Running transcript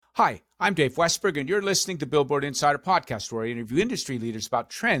Hi, I'm Dave Westberg, and you're listening to Billboard Insider Podcast, where I interview industry leaders about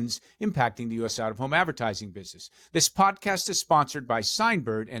trends impacting the U.S. out-of-home advertising business. This podcast is sponsored by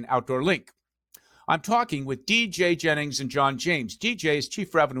SignBird and OutdoorLink. I'm talking with DJ Jennings and John James. DJ is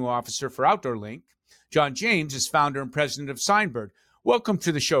Chief Revenue Officer for OutdoorLink. John James is founder and president of SignBird. Welcome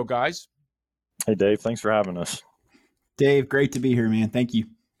to the show, guys. Hey, Dave. Thanks for having us. Dave, great to be here, man. Thank you.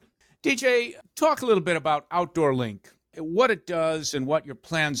 DJ, talk a little bit about OutdoorLink, what it does and what your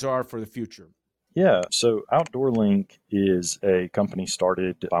plans are for the future. Yeah, so OutdoorLink is a company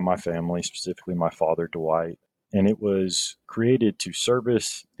started by my family, specifically my father, Dwight, and it was created to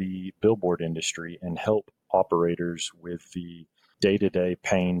service the billboard industry and help operators with the day-to-day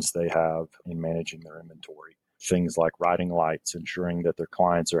pains they have in managing their inventory. Things like writing lights, ensuring that their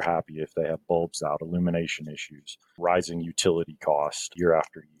clients are happy if they have bulbs out, illumination issues, rising utility costs year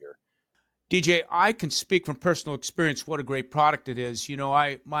after year. DJ, I can speak from personal experience what a great product it is. You know,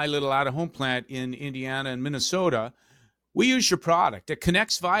 my little out-of-home plant in Indiana and Minnesota, we use your product. It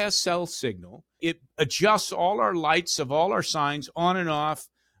connects via cell signal. It adjusts all our lights of all our signs on and off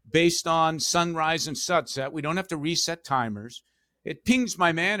based on sunrise and sunset. We don't have to reset timers. It pings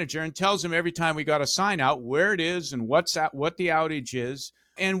my manager and tells him every time we got a sign out where it is and what the outage is.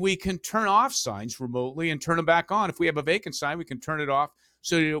 And we can turn off signs remotely and turn them back on. If we have a vacant sign, we can turn it off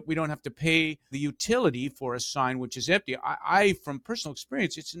so we don't have to pay the utility for a sign which is empty. I from personal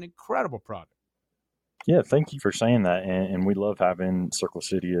experience, it's an incredible product. Yeah, thank you for saying that. And we love having Circle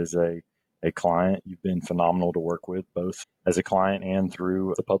City as a client. You've been phenomenal to work with, both as a client and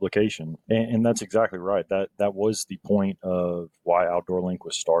through the publication. And that's exactly right. That was the point of why OutdoorLink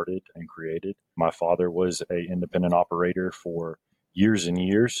was started and created. My father was an independent operator for years and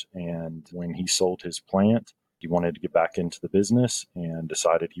years. And when he sold his plant, he wanted to get back into the business and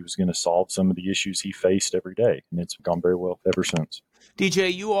decided he was going to solve some of the issues he faced every day. And it's gone very well ever since.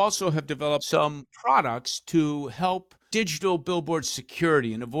 DJ, you also have developed some products to help digital billboard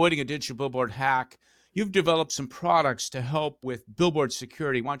security and avoiding a digital billboard hack. You've developed some products to help with billboard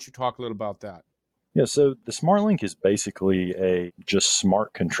security. Why don't you talk a little about that? Yeah, so the SmartLink is basically a just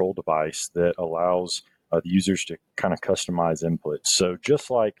smart control device that allows the users to kind of customize inputs. So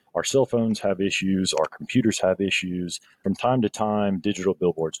just like our cell phones have issues, our computers have issues, from time to time, digital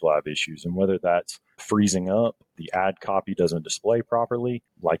billboards will have issues. And whether that's freezing up, the ad copy doesn't display properly,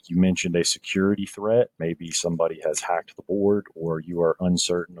 like you mentioned, a security threat, maybe somebody has hacked the board or you are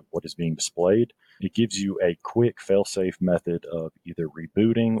uncertain of what is being displayed, it gives you a quick failsafe method of either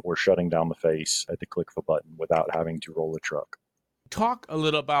rebooting or shutting down the face at the click of a button without having to roll a truck. Talk a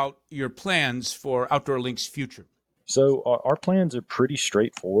little about your plans for OutdoorLink's future. So our plans are pretty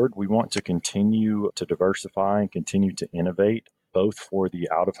straightforward. We want to continue to diversify and continue to innovate, both for the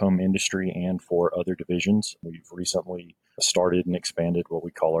out-of-home industry and for other divisions. We've recently started and expanded what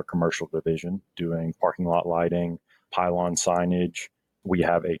we call our commercial division, doing parking lot lighting, pylon signage. We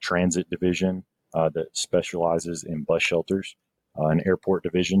have a transit division that specializes in bus shelters. An airport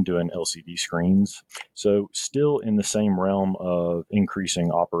division doing LCD screens. So still in the same realm of increasing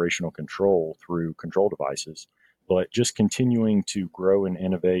operational control through control devices, but just continuing to grow and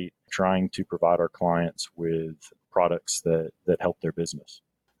innovate, trying to provide our clients with products that help their business.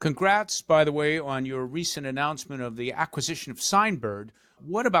 Congrats, by the way, on your recent announcement of the acquisition of SignBird.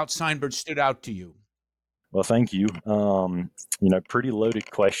 What about SignBird stood out to you? Well, thank you. Pretty loaded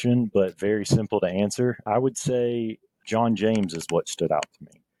question, but very simple to answer. I would say John James is what stood out to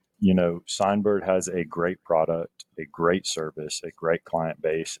me. You know, SignBird has a great product, a great service, a great client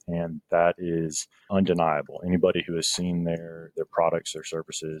base, and that is undeniable. Anybody who has seen their products or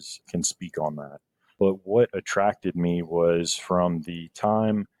services can speak on that. But what attracted me was from the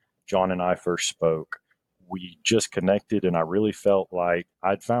time John and I first spoke, we just connected, and I really felt like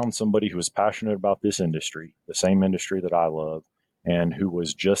I'd found somebody who was passionate about this industry, the same industry that I love, and who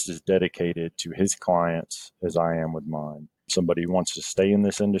was just as dedicated to his clients as I am with mine. Somebody who wants to stay in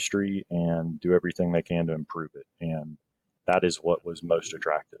this industry and do everything they can to improve it. And that is what was most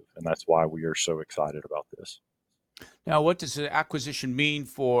attractive. And that's why we are so excited about this. Now, what does the acquisition mean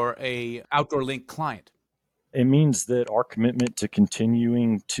for a OutdoorLink client? It means that our commitment to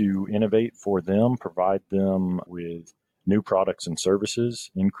continuing to innovate for them, provide them with new products and services,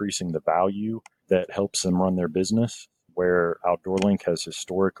 increasing the value that helps them run their business, where OutdoorLink has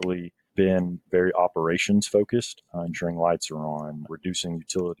historically been very operations focused, ensuring lights are on, reducing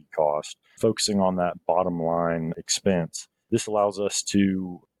utility cost, focusing on that bottom line expense. This allows us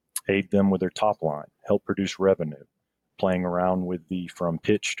to aid them with their top line, help produce revenue, playing around with the from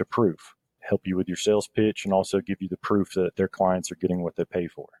pitch to proof, help you with your sales pitch, and also give you the proof that their clients are getting what they pay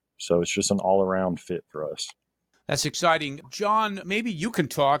for. So it's just an all-around fit for us. That's exciting. John, maybe you can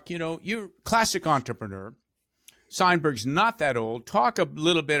talk. You're a classic entrepreneur. SignBird's not that old. Talk a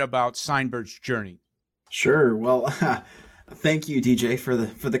little bit about SignBird's journey. Sure. Well, thank you, DJ, for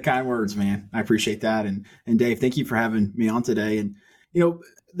the kind words, man. I appreciate that. And Dave, thank you for having me on today. And,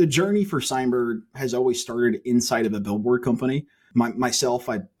 the journey for SignBird has always started inside of a billboard company. Myself,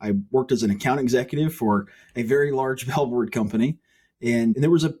 I worked as an account executive for a very large billboard company. And there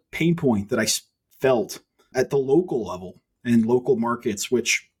was a pain point that I felt at the local level and local markets,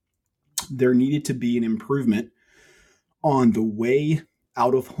 which there needed to be an improvement on the way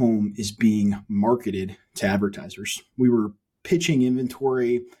out of home is being marketed to advertisers. We were pitching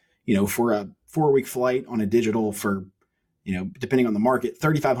inventory, for a 4-week flight on a digital for, depending on the market,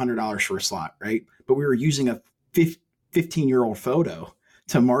 $3,500 for a slot, right? But we were using a 15-year-old photo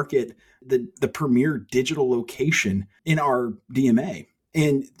to market the premier digital location in our DMA.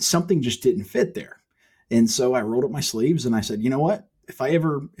 And something just didn't fit there. And so I rolled up my sleeves and I said, you know what? If I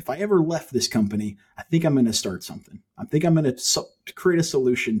ever left this company, I think I'm going to start something. I think I'm going to create a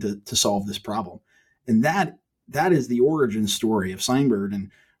solution to solve this problem. And that is the origin story of SignBird.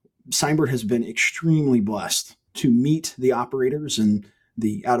 And SignBird has been extremely blessed to meet the operators and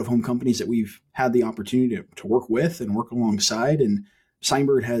the out-of-home companies that we've had the opportunity to work with and work alongside. And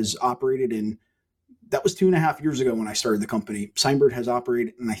SignBird has operated in, that was 2.5 years ago when I started the company. SignBird has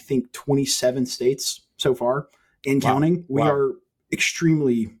operated in, I think, 27 states so far and counting. We are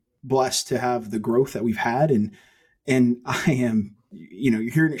extremely blessed to have the growth that we've had. And I am,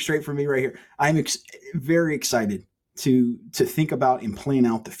 you're hearing it straight from me right here. I'm very excited to think about and plan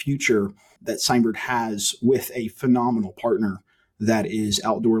out the future that SignBird has with a phenomenal partner that is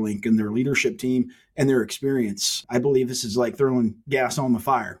OutdoorLink and their leadership team and their experience. I believe this is like throwing gas on the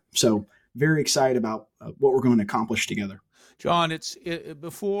fire. So very excited about what we're going to accomplish together. John,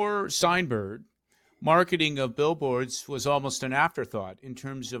 before SignBird, marketing of billboards was almost an afterthought in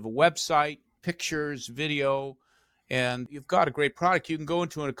terms of a website, pictures, video, and you've got a great product. You can go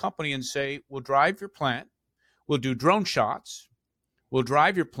into a company and say, we'll drive your plant, we'll do drone shots, we'll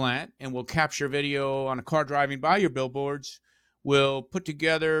drive your plant, and we'll capture video on a car driving by your billboards. We'll put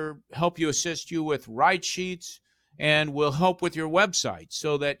together, help you, assist you with ride sheets, and we'll help with your website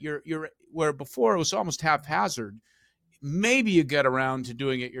so that you're where before it was almost haphazard. Maybe you get around to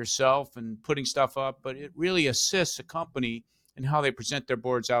doing it yourself and putting stuff up, but it really assists a company in how they present their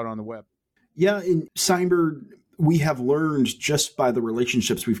boards out on the web. Yeah, in SignBird, we have learned just by the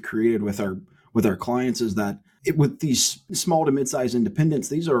relationships we've created with our clients is that with these small to mid-sized independents,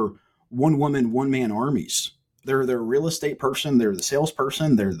 these are one-woman, one-man armies. They're the real estate person, they're the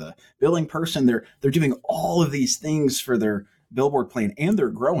salesperson, they're the billing person. They're doing all of these things for their billboard plan, and they're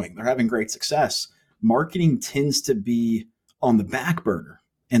growing. They're having great success. Marketing tends to be on the back burner.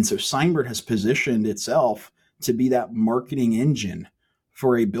 And so SignBird has positioned itself to be that marketing engine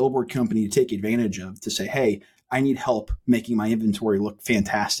for a billboard company to take advantage of, to say, hey, I need help making my inventory look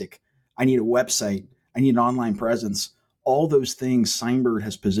fantastic. I need a website. I need an online presence. All those things, SignBird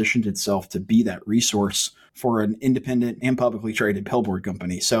has positioned itself to be that resource for an independent and publicly traded billboard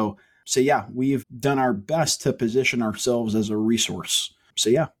company. So yeah, we've done our best to position ourselves as a resource. So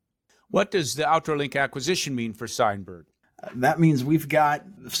yeah. What does the OutdoorLink acquisition mean for SignBird? That means we've got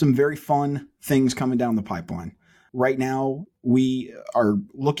some very fun things coming down the pipeline. Right now, we are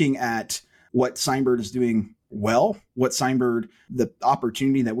looking at what SignBird is doing well, the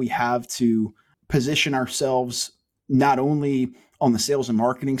opportunity that we have to position ourselves not only on the sales and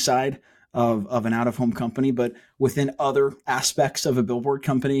marketing side of an out-of-home company, but within other aspects of a billboard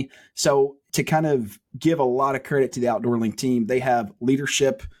company. So to kind of give a lot of credit to the OutdoorLink team, they have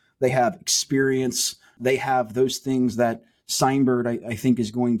leadership, they have experience, they have those things that SignBird, I think,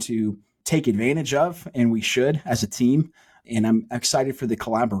 is going to take advantage of, and we should as a team. And I'm excited for the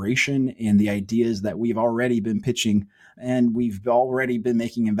collaboration and the ideas that we've already been pitching, and we've already been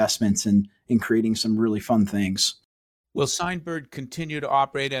making investments in creating some really fun things. Will SignBird continue to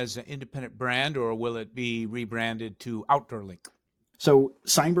operate as an independent brand, or will it be rebranded to OutdoorLink? So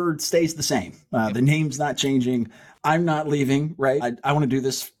SignBird stays the same. The name's not changing. I'm not leaving, right? I want to do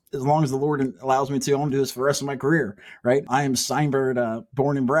this as long as the Lord allows me to. I want to do this for the rest of my career, right? I am SignBird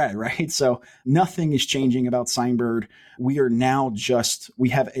born and bred, right? So nothing is changing about SignBird. We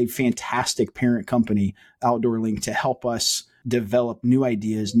have a fantastic parent company, OutdoorLink, to help us develop new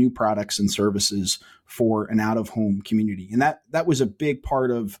ideas, new products and services for an out-of-home community. And that was a big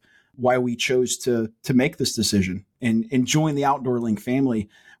part of why we chose to make this decision and join the OutdoorLink family.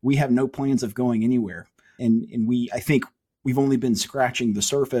 We have no plans of going anywhere. And I think we've only been scratching the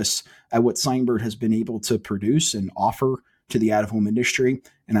surface at what SignBird has been able to produce and offer to the out-of-home industry,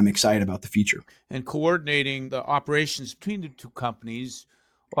 and I'm excited about the future. And coordinating the operations between the two companies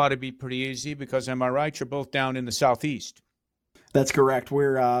ought to be pretty easy because, am I right, you're both down in the Southeast? That's correct.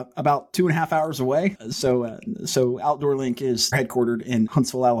 We're about 2.5 hours away. So OutdoorLink is headquartered in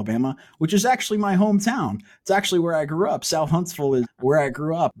Huntsville, Alabama, which is actually my hometown. It's actually where I grew up. South Huntsville is where I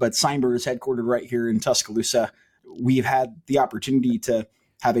grew up, but SignBird is headquartered right here in Tuscaloosa. We've had the opportunity to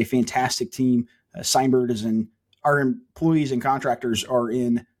have a fantastic team. SignBird is our employees and contractors are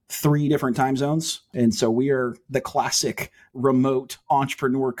in 3 different time zones. And so we are the classic remote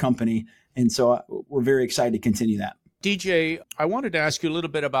entrepreneur company. And so we're very excited to continue that. DJ, I wanted to ask you a little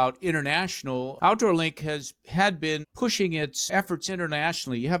bit about international. OutdoorLink had been pushing its efforts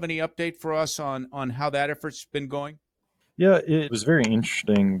internationally. You have any update for us on how that effort's been going? Yeah, it was very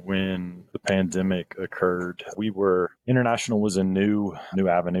interesting when the pandemic occurred. International was a new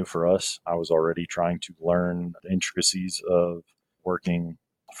avenue for us. I was already trying to learn the intricacies of working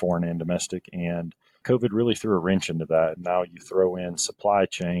foreign and domestic, and COVID really threw a wrench into that. Now you throw in supply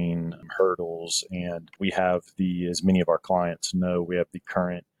chain hurdles, and we have as many of our clients know, we have the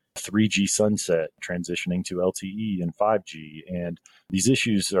current 3G sunset transitioning to LTE and 5G. And these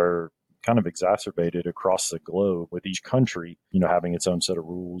issues are kind of exacerbated across the globe with each country, having its own set of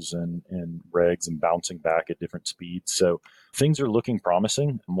rules and regs and bouncing back at different speeds. So things are looking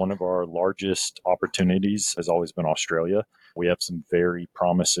promising. One of our largest opportunities has always been Australia. We have some very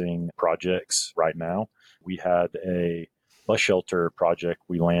promising projects right now. We had a bus shelter project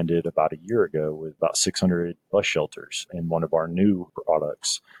we landed about a year ago with about 600 bus shelters in one of our new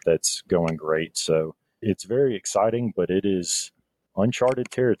products that's going great. So it's very exciting, but it is uncharted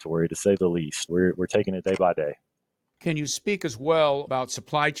territory, to say the least. We're taking it day by day. Can you speak as well about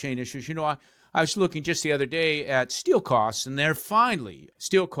supply chain issues? I was looking just the other day at steel costs, and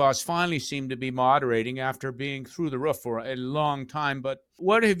steel costs finally seem to be moderating after being through the roof for a long time. But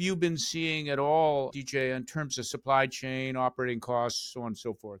what have you been seeing at all, DJ, in terms of supply chain, operating costs, so on and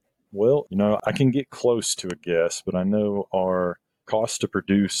so forth? Well, I can get close to a guess, but I know our cost to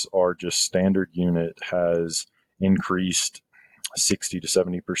produce our just standard unit has increased 60 to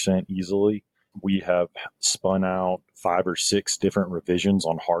 70% easily. We have spun out 5 or 6 different revisions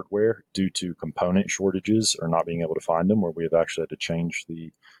on hardware due to component shortages or not being able to find them, where we have actually had to change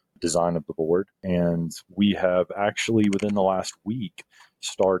the design of the board. And we have actually, within the last week,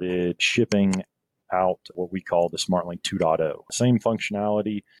 started shipping out what we call the SmartLink 2.0. Same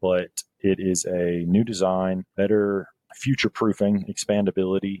functionality, but it is a new design, better future-proofing,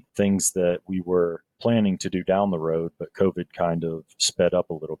 expandability, things that we were planning to do down the road, but COVID kind of sped up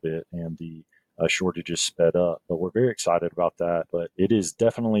a little bit and the shortages sped up. But we're very excited about that. But it has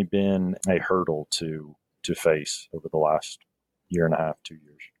definitely been a hurdle to face over the last 1.5 to 2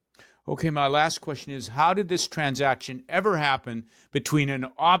 years. Okay, my last question is, how did this transaction ever happen between an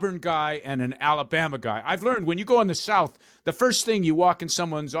Auburn guy and an Alabama guy? I've learned when you go in the South, the first thing you walk in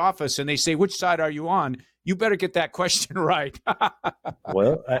someone's office and they say, which side are you on? You better get that question right.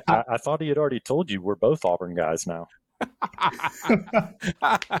 Well, I thought he had already told you we're both Auburn guys now.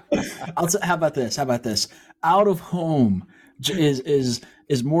 How about this? Out of home is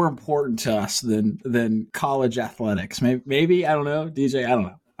more important to us than college athletics. Maybe I don't know, DJ. I don't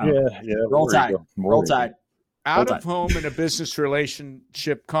know. Yeah. Roll Tide. Out of home in a business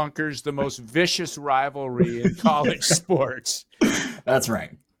relationship conquers the most vicious rivalry in college sports. That's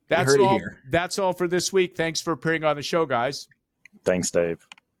right. That's all for this week. Thanks for appearing on the show, guys. Thanks, Dave.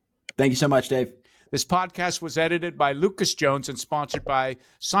 Thank you so much, Dave. This podcast was edited by Lucas Jones and sponsored by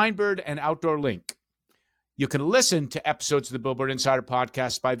SignBird and OutdoorLink. You can listen to episodes of the Billboard Insider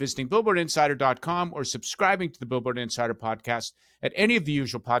podcast by visiting billboardinsider.com or subscribing to the Billboard Insider podcast at any of the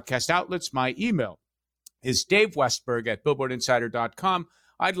usual podcast outlets. My email is davewestberg@billboardinsider.com.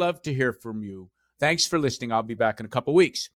 I'd love to hear from you. Thanks for listening. I'll be back in a couple weeks.